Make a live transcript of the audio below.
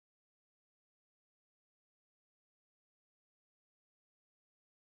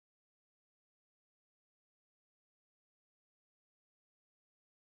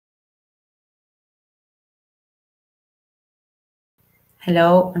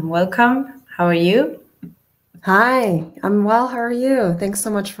Hello and welcome. How are you? Hi, I'm well. How are you? Thanks so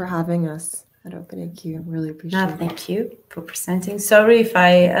much for having us at OpenAQ. Really appreciate it. Thank you for presenting. Sorry if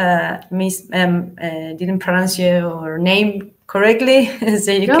I didn't pronounce your name correctly,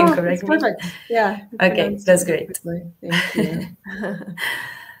 so you can correct It's me. perfect. Yeah, you Okay, pronounced that's it great. perfectly. Thank you.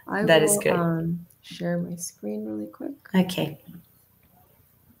 I That is will great. share my screen really quick. Okay.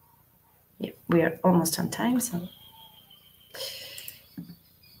 Yeah, we are almost on time, so.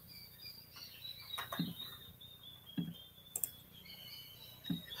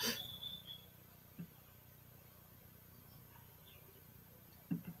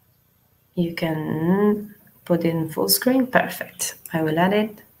 You can put it in full screen. Perfect. I will add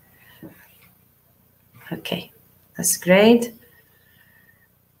it. Okay, that's great.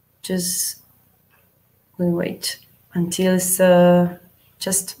 Just we wait until it's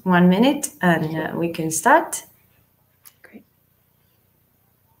just 1 minute and we can start. Great.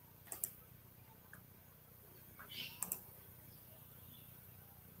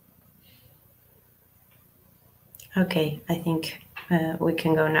 Okay, I think we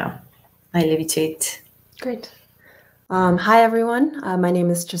can go now. I leave it to it. Great. Hi, everyone. My name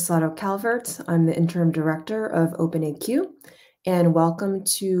is Chisato Calvert. I'm the Interim Director of OpenAQ, and welcome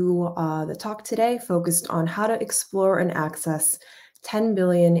to the talk today focused on how to explore and access 10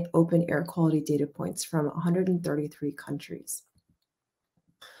 billion open air quality data points from 133 countries.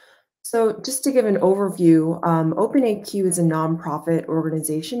 So just to give an overview, OpenAQ is a nonprofit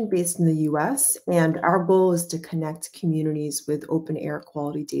organization based in the US, and our goal is to connect communities with open air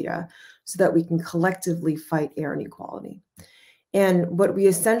quality data so that we can collectively fight air inequality. And what we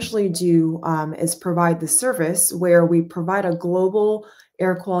essentially do is provide the service where we provide a global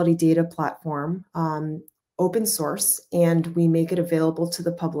air quality data platform, open source, and we make it available to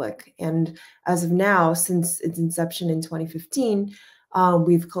the public. And as of now, since its inception in 2015,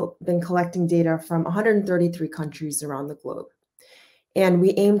 we've been collecting data from 133 countries around the globe. And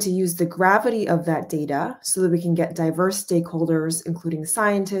we aim to use the gravity of that data so that we can get diverse stakeholders, including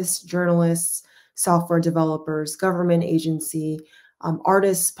scientists, journalists, software developers, government agency,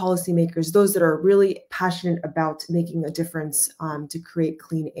 artists, policymakers, those that are really passionate about making a difference to create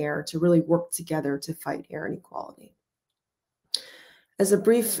clean air, to really work together to fight air inequality. As a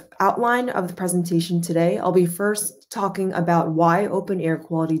brief outline of the presentation today, I'll be first talking about why open air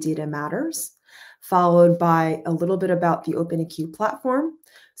quality data matters, followed by a little bit about the OpenAQ platform,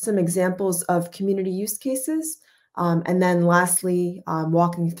 some examples of community use cases, and then lastly,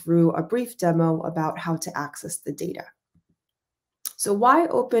 walking through a brief demo about how to access the data. So why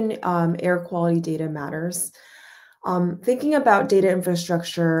open air quality data matters? Thinking about data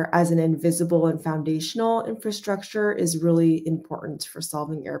infrastructure as an invisible and foundational infrastructure is really important for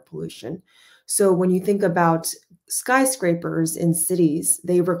solving air pollution. So when you think about skyscrapers in cities,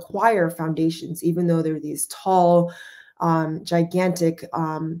 they require foundations, even though they're these tall, gigantic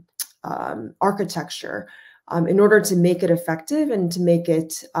architecture, in order to make it effective and to make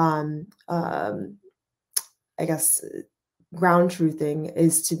it, I guess, ground truthing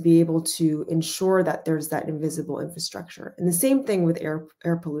is to be able to ensure that there's that invisible infrastructure. And the same thing with air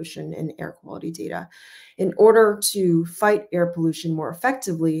pollution and air quality data. In order to fight air pollution more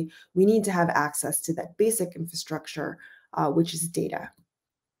effectively, we need to have access to that basic infrastructure, which is data.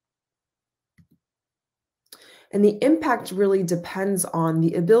 And the impact really depends on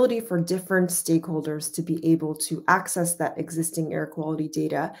the ability for different stakeholders to be able to access that existing air quality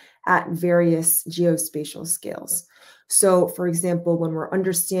data at various geospatial scales. So, for example, when we're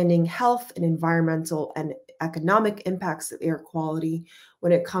understanding health and environmental and economic impacts of air quality,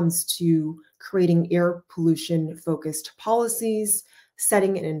 when it comes to creating air pollution-focused policies,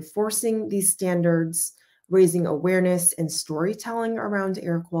 setting and enforcing these standards, raising awareness and storytelling around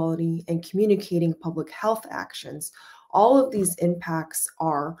air quality, and communicating public health actions. All of these impacts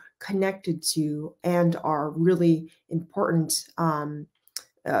are connected to and are really important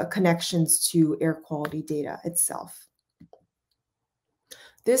connections to air quality data itself.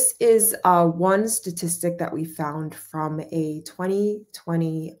 This is one statistic that we found from a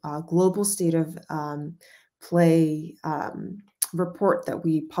 2020 Global State of Play report that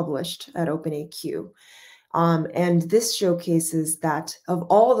we published at OpenAQ. And this showcases that of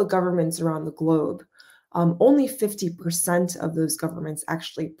all the governments around the globe, only 50% of those governments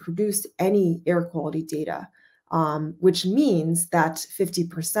actually produce any air quality data, which means that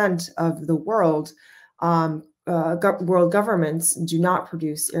 50% of the world governments do not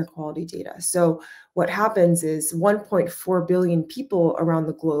produce air quality data. So what happens is 1.4 billion people around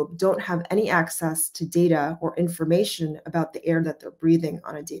the globe don't have any access to data or information about the air that they're breathing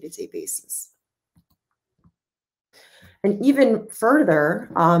on a day-to-day basis. And even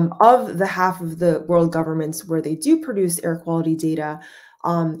further, of the half of the world governments where they do produce air quality data,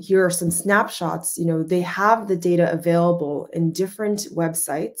 here are some snapshots. They have the data available in different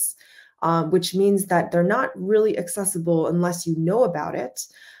websites, which means that they're not really accessible unless you know about it.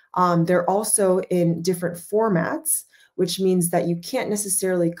 They're also in different formats, which means that you can't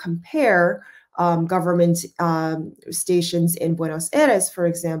necessarily compare government stations in Buenos Aires, for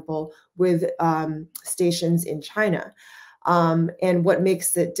example, with stations in China. And what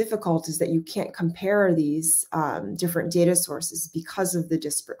makes it difficult is that you can't compare these different data sources because of the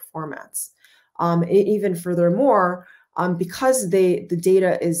disparate formats. Even furthermore, because the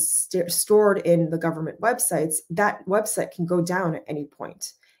data is stored in the government websites, that website can go down at any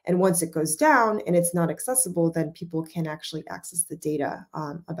point. And once it goes down and it's not accessible, then people can actually access the data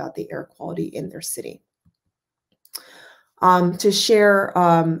about the air quality in their city. To share,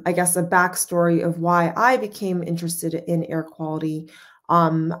 I guess, a backstory of why I became interested in air quality.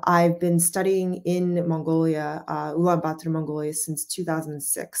 I've been studying in Mongolia, Ulaanbaatar, Mongolia, since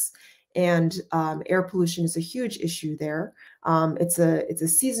 2006. And air pollution is a huge issue there. It's a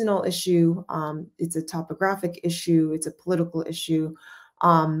seasonal issue. It's a topographic issue. It's a political issue.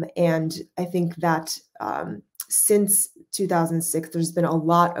 And I think that since 2006, there's been a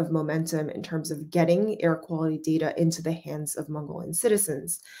lot of momentum in terms of getting air quality data into the hands of Mongolian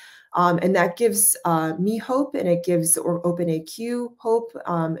citizens. And that gives me hope, and it gives OpenAQ hope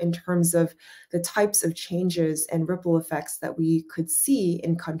in terms of the types of changes and ripple effects that we could see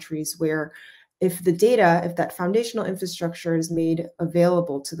in countries where if that foundational infrastructure is made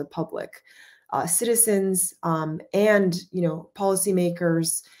available to the public, citizens and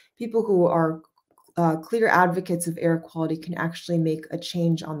policymakers, people who are clear advocates of air quality can actually make a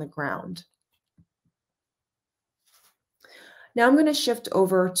change on the ground. Now I'm going to shift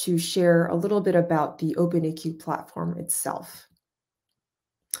over to share a little bit about the OpenAQ platform itself.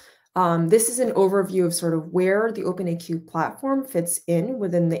 This is an overview of sort of where the OpenAQ platform fits in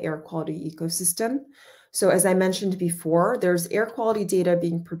within the air quality ecosystem. So as I mentioned before, there's air quality data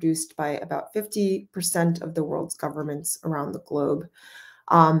being produced by about 50% of the world's governments around the globe.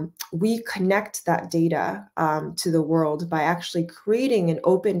 We connect that data to the world by actually creating an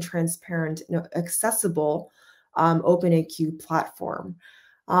open, transparent, accessible OpenAQ platform.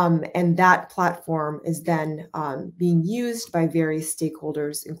 And that platform is then being used by various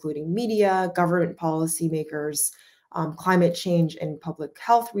stakeholders, including media, government policymakers, climate change and public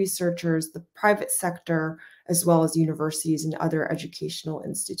health researchers, the private sector, as well as universities and other educational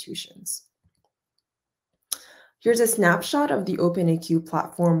institutions. Here's a snapshot of the OpenAQ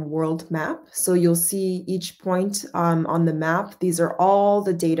platform world map. So you'll see each point on the map. These are all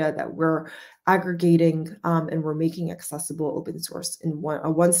the data that we're aggregating and we're making accessible open source in a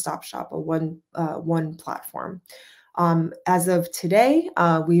one-stop shop, one platform. As of today,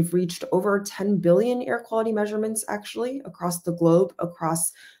 we've reached over 10 billion air quality measurements actually across the globe,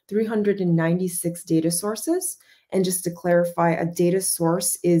 across 396 data sources. And just to clarify, a data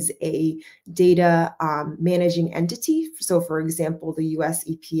source is a data managing entity. So for example, the US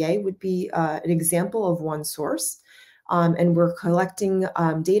EPA would be an example of one source. And we're collecting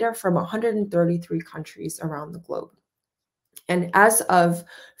data from 133 countries around the globe. And as of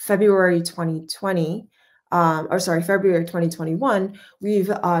February 2021, we've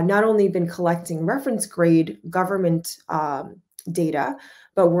not only been collecting reference grade government data,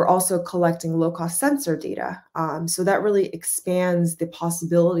 but we're also collecting low-cost sensor data. So that really expands the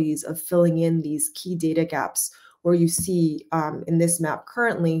possibilities of filling in these key data gaps where you see in this map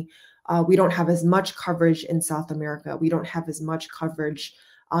currently, we don't have as much coverage in South America. We don't have as much coverage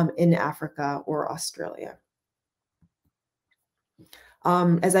in Africa or Australia.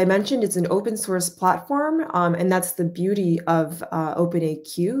 As I mentioned, it's an open source platform, and that's the beauty of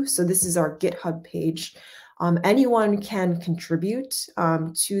OpenAQ. So this is our GitHub page. Anyone can contribute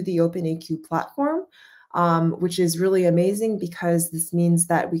to the OpenAQ platform, which is really amazing because this means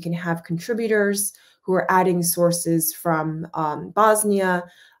that we can have contributors who are adding sources from Bosnia.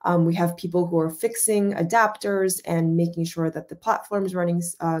 We have people who are fixing adapters and making sure that the platform is running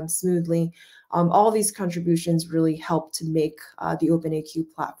smoothly. All these contributions really help to make the OpenAQ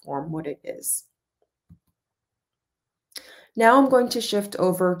platform what it is. Now I'm going to shift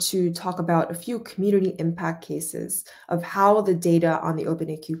over to talk about a few community impact cases of how the data on the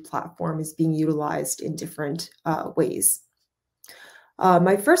OpenAQ platform is being utilized in different ways.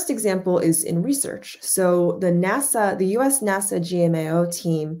 My first example is in research. So the US NASA GMAO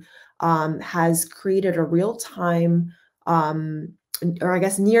team has created a real-time, or I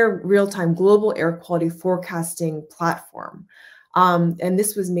guess near real-time global air quality forecasting platform. And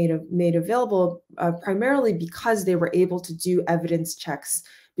this was made available primarily because they were able to do evidence checks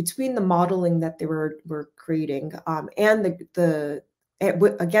between the modeling that they were creating and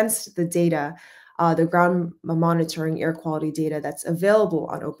against the data, the ground monitoring air quality data that's available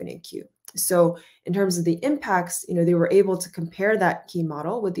on OpenAQ. So in terms of the impacts, they were able to compare that key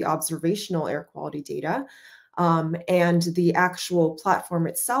model with the observational air quality data. And the actual platform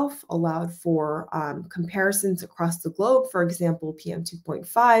itself allowed for comparisons across the globe, for example,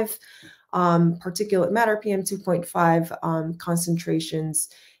 PM2.5, particulate matter PM2.5 concentrations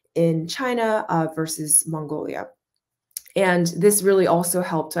in China versus Mongolia. And this really also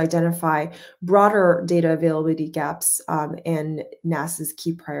helped to identify broader data availability gaps in NASA's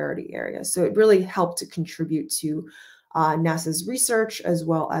key priority areas. So it really helped to contribute to NASA's research as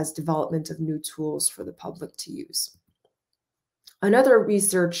well as development of new tools for the public to use. Another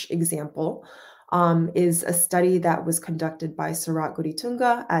research example is a study that was conducted by Sarat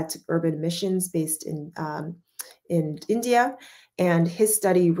Guritunga at Urban Missions based in India. And his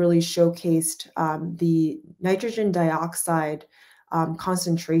study really showcased the nitrogen dioxide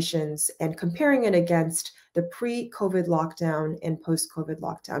concentrations and comparing it against the pre-COVID lockdown and post-COVID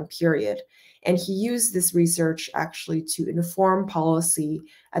lockdown period. And he used this research actually to inform policy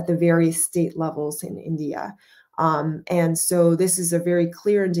at the various state levels in India. And so this is a very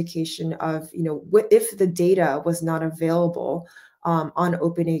clear indication of, if the data was not available on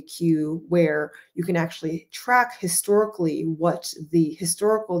OpenAQ, where you can actually track historically what the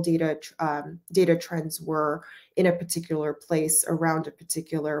historical data trends were in a particular place around a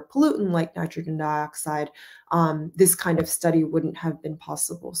particular pollutant like nitrogen dioxide, this kind of study wouldn't have been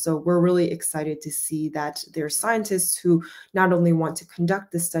possible. So we're really excited to see that there are scientists who not only want to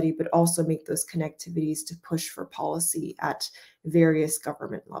conduct this study, but also make those connectivities to push for policy at various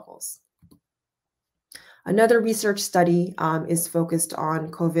government levels. Another research study is focused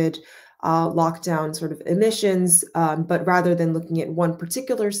on COVID lockdown sort of emissions, but rather than looking at one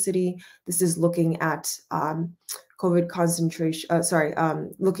particular city, this is looking at COVID concentration,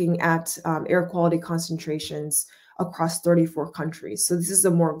 looking at air quality concentrations across 34 countries. So this is a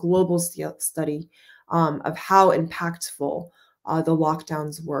more global study of how impactful the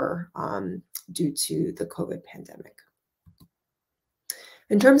lockdowns were due to the COVID pandemic.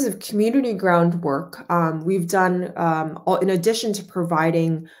 In terms of community groundwork, we've done, in addition to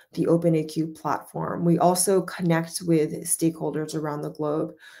providing the OpenAQ platform, we also connect with stakeholders around the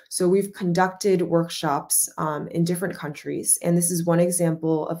globe. So we've conducted workshops in different countries. And this is one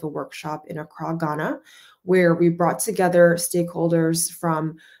example of a workshop in Accra, Ghana, where we brought together stakeholders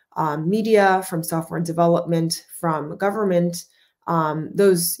from media, from software development, from government,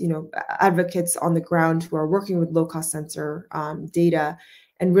 those advocates on the ground who are working with low-cost sensor data,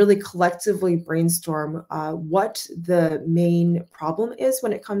 and really collectively brainstorm what the main problem is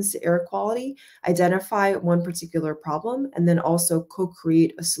when it comes to air quality, identify one particular problem, and then also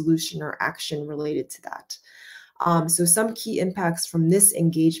co-create a solution or action related to that. So some key impacts from this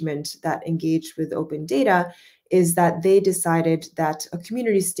engagement that engaged with open data is that they decided that a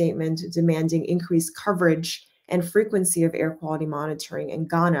community statement demanding increased coverage and frequency of air quality monitoring in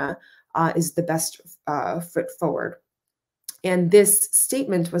Ghana is the best foot forward. And this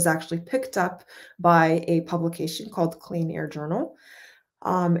statement was actually picked up by a publication called Clean Air Journal.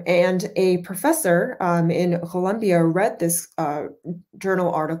 And a professor in Colombia read this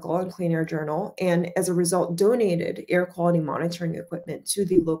journal article in Clean Air Journal, and as a result donated air quality monitoring equipment to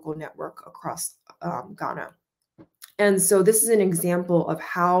the local network across Ghana. And so this is an example of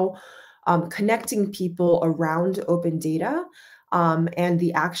how connecting people around open data and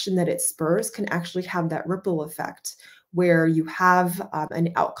the action that it spurs can actually have that ripple effect, where you have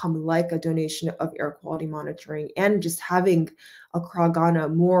an outcome like a donation of air quality monitoring and just having Accra, Ghana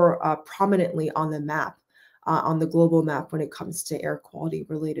more prominently on the map, on the global map when it comes to air quality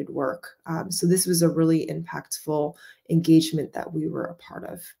related work. So this was a really impactful engagement that we were a part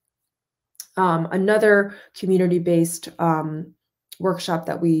of. Another community-based workshop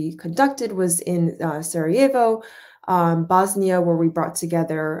that we conducted was in Sarajevo, Bosnia, where we brought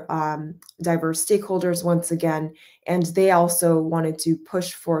together diverse stakeholders once again, and they also wanted to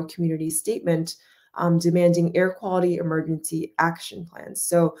push for a community statement demanding air quality emergency action plans.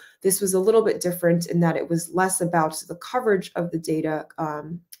 So this was a little bit different in that it was less about the coverage of the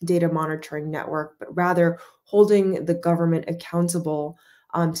data monitoring network, but rather holding the government accountable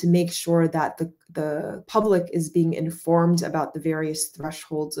to make sure that the public is being informed about the various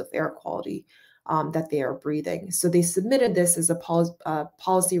thresholds of air quality that they are breathing. So they submitted this as a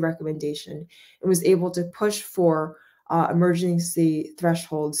policy recommendation and was able to push for emergency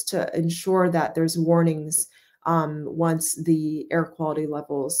thresholds to ensure that there's warnings once the air quality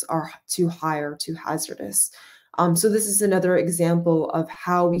levels are too high or too hazardous. So this is another example of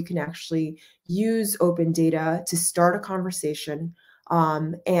how we can actually use open data to start a conversation,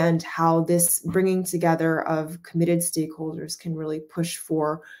 and how this bringing together of committed stakeholders can really push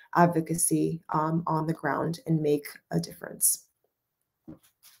for advocacy on the ground and make a difference.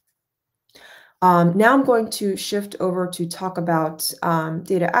 Now I'm going to shift over to talk about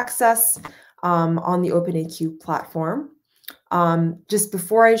data access on the OpenAQ platform. Just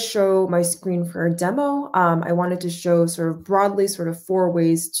before I show my screen for a demo, I wanted to show sort of broadly sort of 4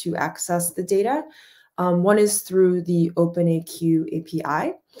 ways to access the data. One is through the OpenAQ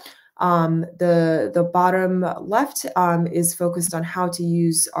API. The bottom left is focused on how to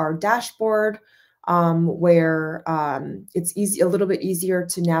use our dashboard, where it's a little bit easier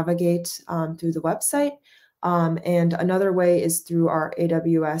to navigate through the website. And another way is through our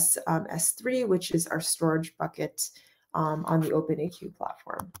AWS S3, which is our storage bucket on the OpenAQ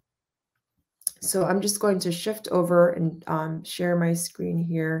platform. So I'm just going to shift over and share my screen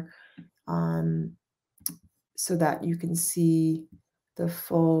here so that you can see the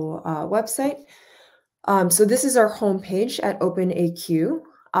full website. So this is our homepage at OpenAQ.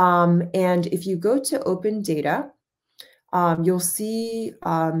 And if you go to Open Data, you'll see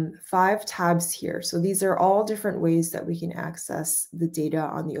 5 tabs here. So these are all different ways that we can access the data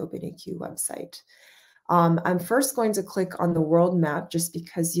on the OpenAQ website. I'm first going to click on the world map just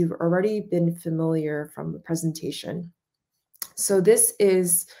because you've already been familiar from the presentation. So this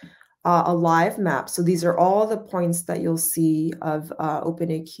is a live map. So these are all the points that you'll see of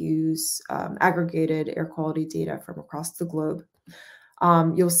OpenAQ's aggregated air quality data from across the globe.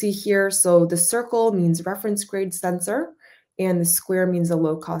 You'll see here, so the circle means reference grade sensor, and the square means a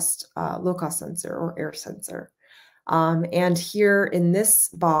low-cost sensor or air sensor. And here in this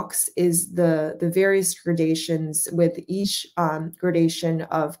box is the various gradations, with each gradation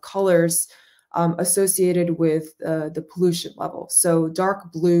of colors associated with the pollution level. So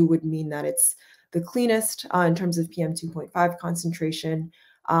dark blue would mean that it's the cleanest in terms of PM2.5 concentration,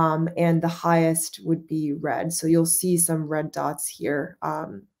 and the highest would be red. So you'll see some red dots here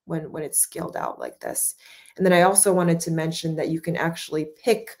when it's scaled out like this. And then I also wanted to mention that you can actually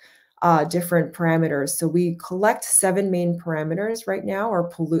pick different parameters. So we collect 7 main parameters right now,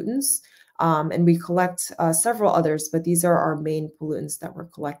 or pollutants, and we collect several others, but these are our main pollutants that we're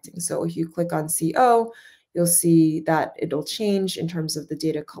collecting. So if you click on CO, you'll see that it'll change in terms of the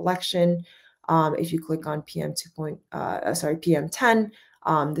data collection. If you click on PM10,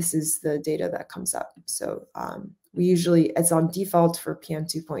 this is the data that comes up. So it's on default for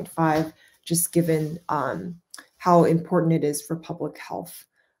PM2.5, just given how important it is for public health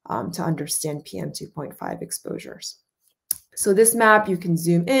to understand PM2.5 exposures. So this map, you can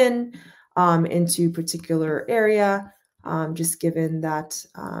zoom in into a particular area, just given that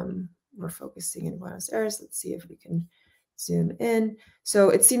we're focusing in Buenos Aires. Let's see if we can zoom in. So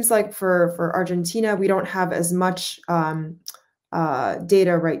it seems like for Argentina, we don't have as much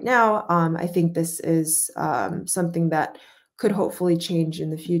data right now. I think this is something that could hopefully change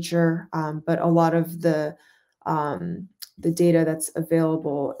in the future, but a lot of the data that's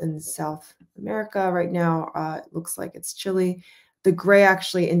available in South America right now, it looks like it's Chile. The gray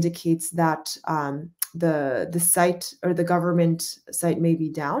actually indicates that the site or the government site may be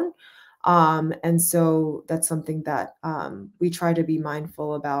down. And so that's something that we try to be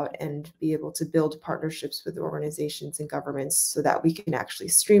mindful about and be able to build partnerships with organizations and governments so that we can actually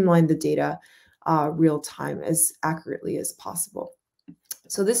streamline the data real time as accurately as possible.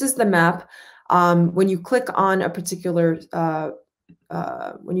 So this is the map. When you click on a particular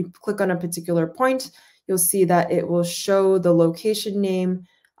point, you'll see that it will show the location name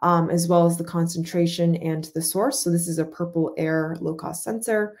as well as the concentration and the source. So this is a purple air low-cost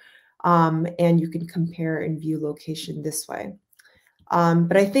sensor, and you can compare and view location this way.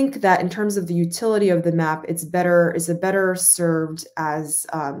 But I think that in terms of the utility of the map, it's better served as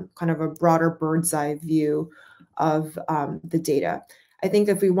kind of a broader bird's eye view of the data. I think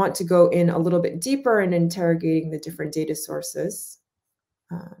if we want to go in a little bit deeper in interrogating the different data sources,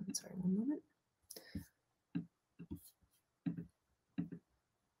 sorry, one moment.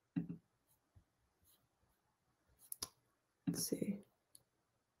 Let's see.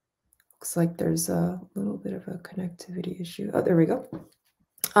 Looks like there's a little bit of a connectivity issue. Oh, there we go.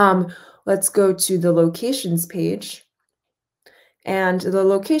 Let's go to the locations page. And the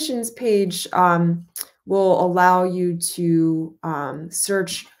locations page will allow you to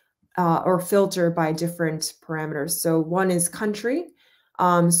search or filter by different parameters. So one is country.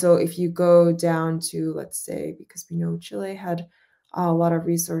 So if you go down to, let's say, because we know Chile had a lot of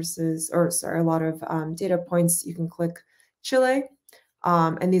resources, or sorry, a lot of data points. You can click Chile,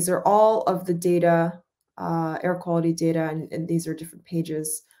 and these are all of the data, air quality data, and these are different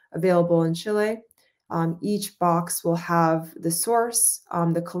pages available in Chile. Each box will have the source,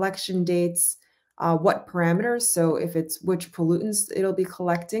 the collection dates, what parameters, so if it's which pollutants it'll be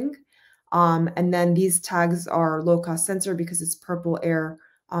collecting. And then these tags are low-cost sensor because it's Purple Air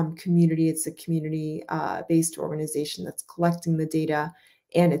community. It's a community-based organization that's collecting the data,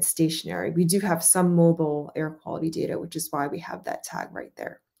 and it's stationary. We do have some mobile air quality data, which is why we have that tag right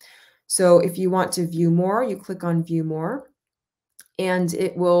there. So if you want to view more, you click on View More, and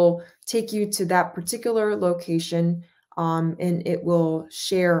it will take you to that particular location, and it will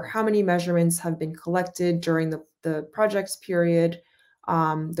share how many measurements have been collected during the project's period,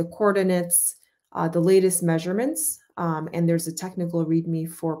 the coordinates, the latest measurements, and there's a technical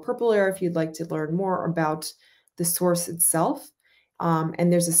README for Purple Air if you'd like to learn more about the source itself.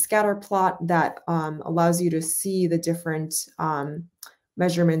 And there's a scatter plot that allows you to see the different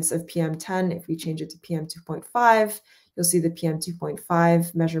measurements of PM10. If we change it to PM2.5, you'll see the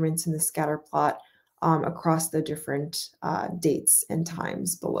PM2.5 measurements in the scatter plot across the different dates and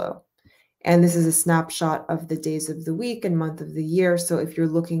times below. And this is a snapshot of the days of the week and month of the year. So if you're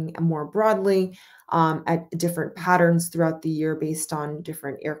looking more broadly at different patterns throughout the year based on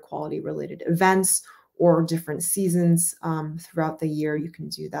different air quality related events or different seasons throughout the year, you can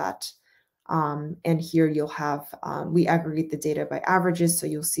do that. And here you'll have, we aggregate the data by averages. So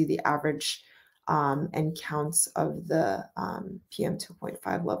you'll see the average and counts of the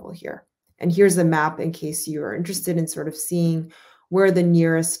PM2.5 level here. And here's a map in case you are interested in sort of seeing where the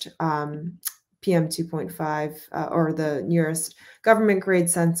nearest PM2.5 or the nearest government grade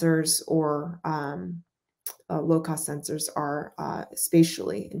sensors or low-cost sensors are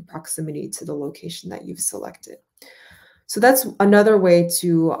spatially in proximity to the location that you've selected. So that's another way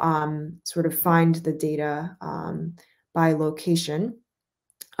to sort of find the data by location.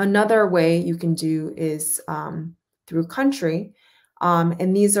 Another way you can do is through country.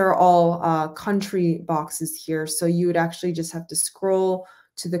 And these are all country boxes here. So you would actually just have to scroll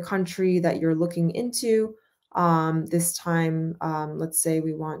to the country that you're looking into. This time, let's say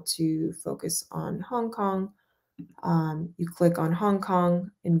we want to focus on Hong Kong. You click on Hong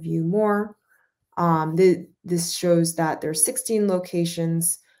Kong and view more. This shows that there's 16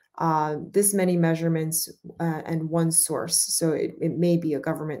 locations, this many measurements, and one source. So it may be a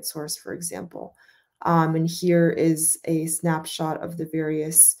government source, for example. And here is a snapshot of the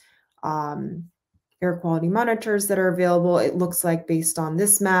various air quality monitors that are available. It looks like based on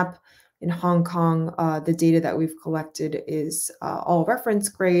this map in Hong Kong, the data that we've collected is all reference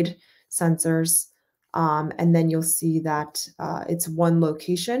grade sensors. And then you'll see that it's one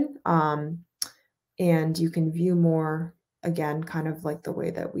location. And you can view more, again, kind of like the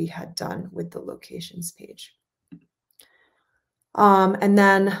way that we had done with the locations page. And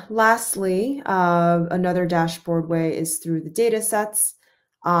then lastly, another dashboard way is through the data sets.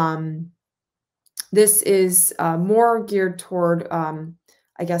 This is more geared toward,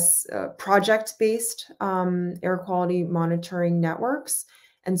 I guess, project-based air quality monitoring networks.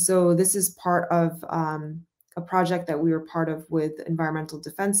 And so this is part of a project that we were part of with Environmental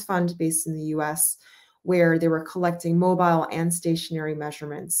Defense Fund based in the US, where they were collecting mobile and stationary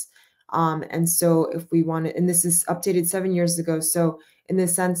measurements. And so if we wanted, and this is updated 7 years ago, so in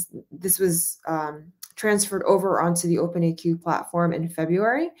this sense, this was transferred over onto the OpenAQ platform in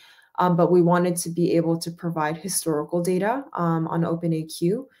February, but we wanted to be able to provide historical data on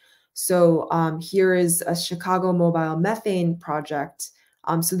OpenAQ. So here is a Chicago mobile methane project.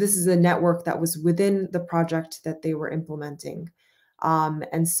 So this is a network that was within the project that they were implementing.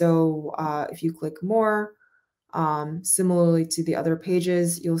 And so if you click more, similarly to the other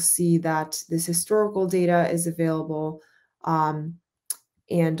pages, you'll see that this historical data is available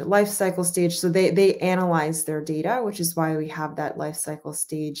and life cycle stage. So they analyze their data, which is why we have that life cycle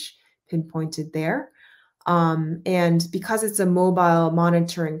stage pinpointed there. And because it's a mobile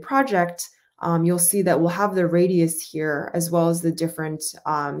monitoring project, you'll see that we'll have the radius here as well as the different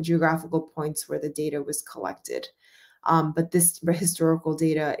geographical points where the data was collected. But this historical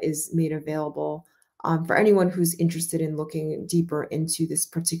data is made available for anyone who's interested in looking deeper into this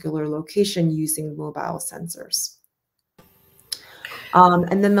particular location using mobile sensors.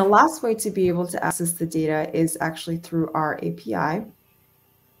 And then the last way to be able to access the data is actually through our API.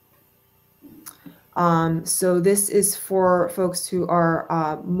 So this is for folks who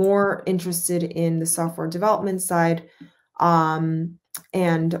are more interested in the software development side and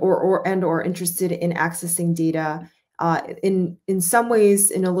or interested in accessing data in some ways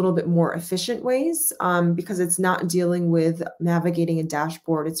in a little bit more efficient ways, because it's not dealing with navigating a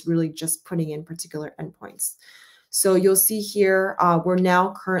dashboard. It's really just putting in particular endpoints. So you'll see here, we're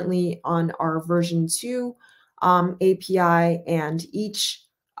now currently on our version 2 API, and each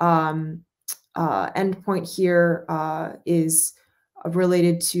endpoint here is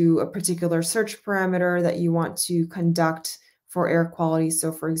related to a particular search parameter that you want to conduct for air quality.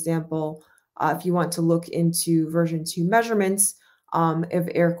 So for example, if you want to look into version 2 measurements of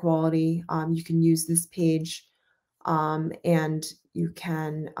air quality, you can use this page, and you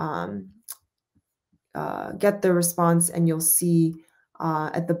can get the response, and you'll see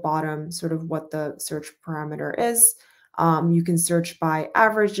at the bottom sort of what the search parameter is. You can search by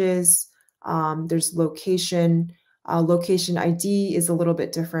averages. There's location. Location ID is a little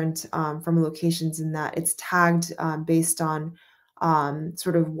bit different from locations in that it's tagged based on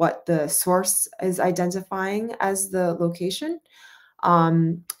sort of what the source is identifying as the location.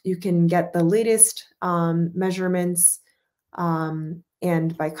 You can get the latest measurements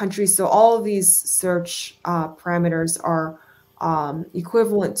and by country. So all of these search parameters are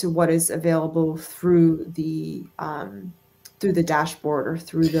equivalent to what is available through the dashboard or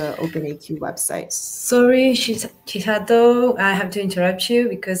through the OpenAQ website. Sorry, Chisato, I have to interrupt you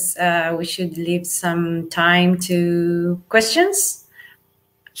because we should leave some time to questions.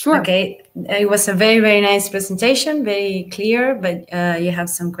 Sure. Okay, it was a very, very nice presentation, very clear, but you have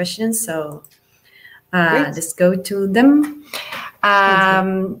some questions, so let's go to them.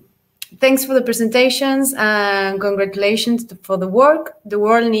 Thanks for the presentations and congratulations for the work. The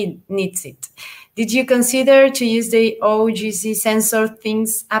world needs it. Did you consider to use the OGC sensor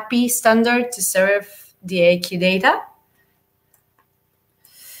things API standard to serve the AQ data?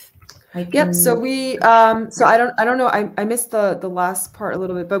 Yep. So we so I don't know. I missed the last part a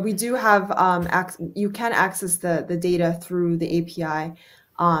little bit, but we do have you can access the data through the API,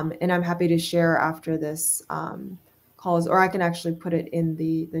 and I'm happy to share after this calls, or I can actually put it in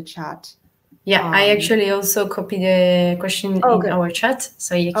the chat. Yeah, I actually also copied the question in our chat,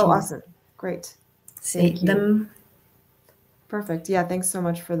 so you can. Oh, awesome! Great. See them. Perfect. Yeah, thanks so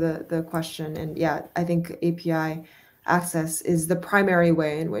much for the question. And yeah, I think API access is the primary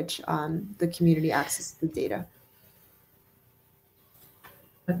way in which the community accesses the data.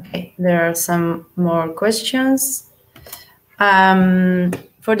 Okay, there are some more questions.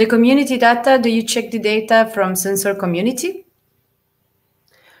 For the community data, do you check the data from sensor community?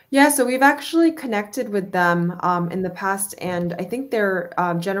 Yeah, so we've actually connected with them in the past, and I think they're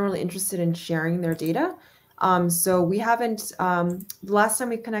generally interested in sharing their data. So we haven't, the last time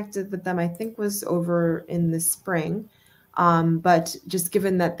we connected with them, I think was over in the spring. But just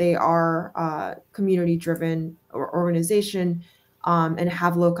given that they are a community-driven organization and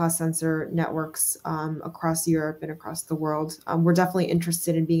have low-cost sensor networks across Europe and across the world, we're definitely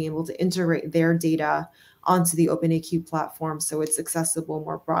interested in being able to integrate their data onto the OpenAQ platform so it's accessible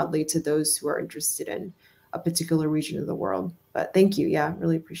more broadly to those who are interested in a particular region of the world. But thank you. Yeah,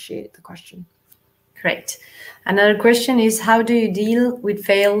 really appreciate the question. Great. Another question is, how do you deal with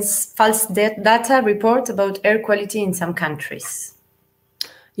false data reports about air quality in some countries?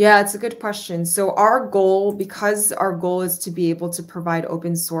 Yeah, it's a good question. So our goal, because our goal is to be able to provide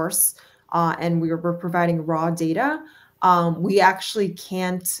open source and we're providing raw data, we actually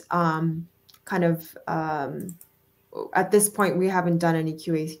can't at this point, we haven't done any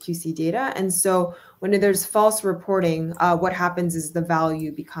QA/QC data. And so when there's false reporting, what happens is the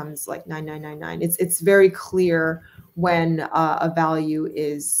value becomes like 9999. It's very clear when a value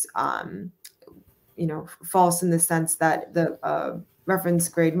is, false in the sense that the reference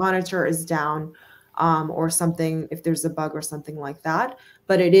grade monitor is down or something, if there's a bug or something like that.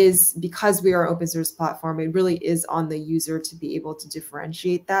 But it is, because we are an open source platform, it really is on the user to be able to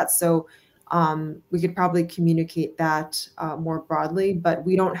differentiate that. So we could probably communicate that more broadly, but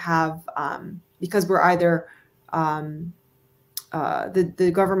we don't have, because we're either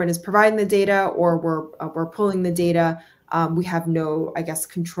the government is providing the data or we're pulling the data. We have no, I guess,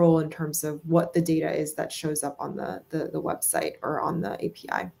 control in terms of what the data is that shows up on the website or on the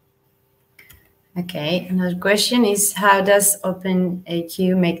API. Okay, another question is, how does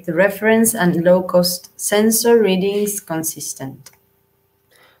OpenAQ make the reference and low-cost sensor readings consistent?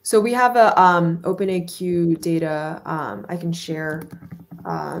 So we have a OpenAQ data I can share.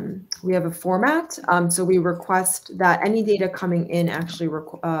 We have a format. So we request that any data coming in actually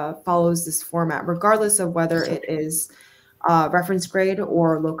follows this format, regardless of whether it is reference grade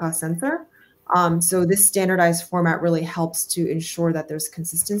or low-cost sensor. So this standardized format really helps to ensure that there's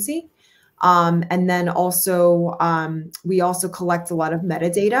consistency. And then also, we also collect a lot of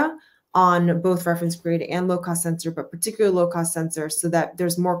metadata on both reference grade and low-cost sensor, but particularly low-cost sensor, so that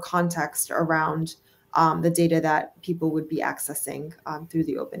there's more context around the data that people would be accessing through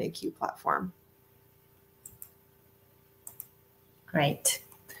the OpenAQ platform. Great.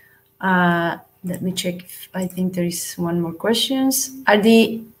 Let me check if I think there is one more questions. Are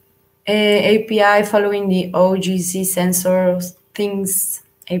the API following the OGC sensor things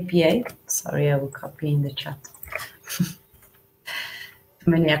API? Sorry, I will copy in the chat. Too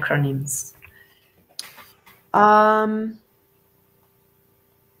many acronyms.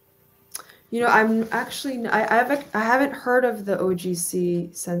 You know, I'm actually I haven't heard of the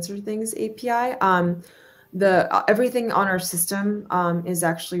OGC sensor things API. Everything on our system is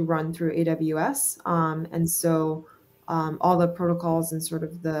actually run through AWS, and so all the protocols and sort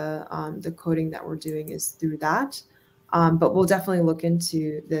of the coding that we're doing is through that. But we'll definitely look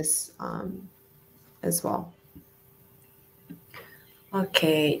into this as well.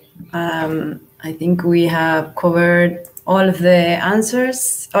 Okay, I think we have covered all of the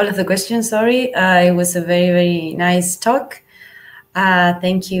answers, all of the questions, sorry. It was a very, very nice talk.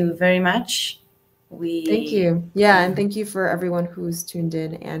 Thank you very much. Thank you. Yeah, and thank you for everyone who's tuned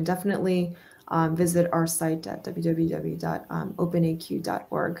in, and definitely visit our site at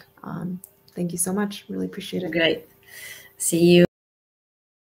www.openaq.org. Thank you so much. Really appreciate it. Great. See you.